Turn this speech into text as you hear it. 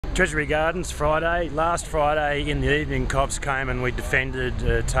Treasury Gardens, Friday. Last Friday in the evening, cops came and we defended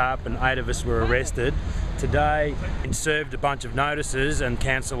TARP and 8 of us were arrested. Today, we served a bunch of notices and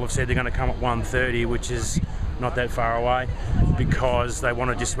council have said they're going to come at 1:30, which is not that far away, because they want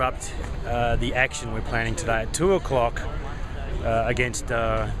to disrupt the action we're planning today at 2 o'clock against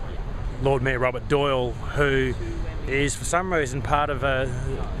Lord Mayor Robert Doyle, who is for some reason part of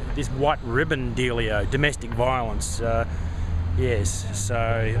this white ribbon dealio, domestic violence. Yes,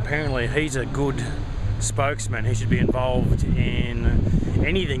 so apparently he's a good spokesman. He should be involved in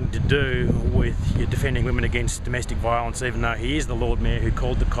anything to do with defending women against domestic violence, even though he is the Lord Mayor who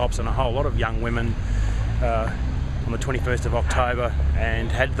called the cops on a whole lot of young women on the 21st of October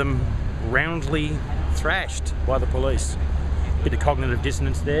and had them roundly thrashed by the police. Bit of cognitive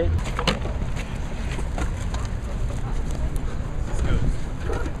dissonance there.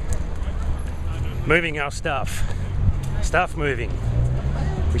 Moving our stuff. Stuff moving.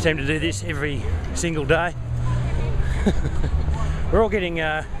 We seem to do this every single day. We're all getting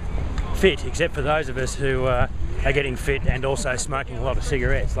fit, except for those of us who are getting fit and also smoking a lot of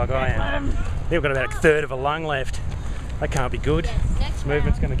cigarettes, like I am. We've got about a third of a lung left. That can't be good. This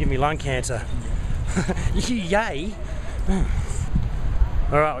movement's going to give me lung cancer. Yay!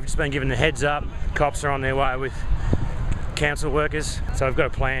 Alright, we've just been given the heads up. Cops are on their way with council workers, so I've got a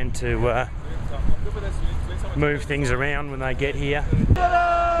plan to move things around when they get here.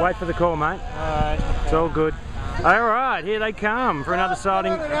 Wait for the call, mate. Alright. It's all good. Alright, here they come for another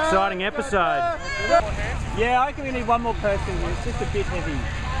exciting episode. Yeah, I reckon we need one more person. It's just a bit heavy.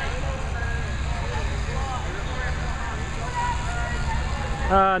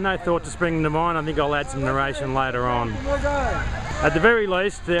 No thought to spring to mind. I think I'll add some narration later on. At the very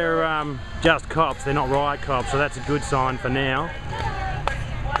least, they're just cops. They're not riot cops, so that's a good sign for now.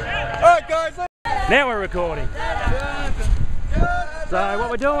 Alright guys! Now we're recording. So what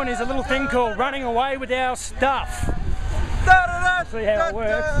we're doing is a little thing called running away with our stuff. We'll see how it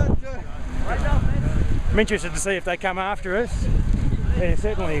works. I'm interested to see if they come after us. They're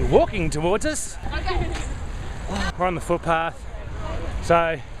certainly walking towards us. We're on the footpath,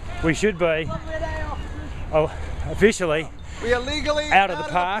 so we should be officially we are legally out of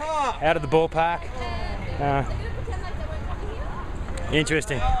the park, out of the ballpark.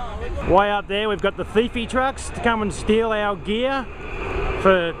 Interesting. Way up there we've got the thiefy trucks to come and steal our gear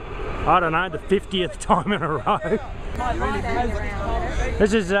for, I don't know, the 50th time in a row.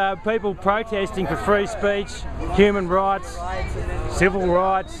 This is people protesting for free speech, human rights, civil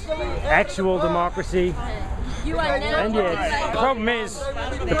rights, actual democracy. And yeah, the problem is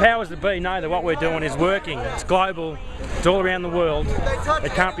the powers that be know that what we're doing is working. It's global, it's all around the world,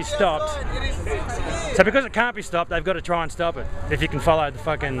 it can't be stopped. So because it can't be stopped, they've got to try and stop it, if you can follow the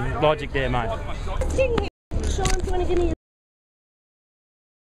fucking logic there, mate. Sean, do you want to give me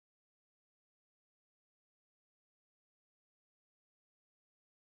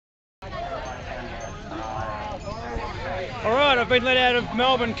Alright, I've been let out of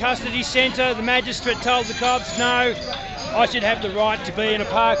Melbourne Custody Centre. The magistrate told the cops, no, I should have the right to be in a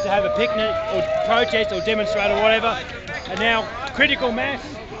park to have a picnic or protest or demonstrate or whatever. And now critical mass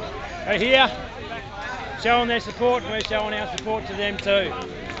are here showing their support, and we're showing our support to them too.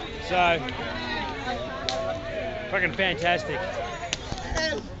 So, fucking fantastic.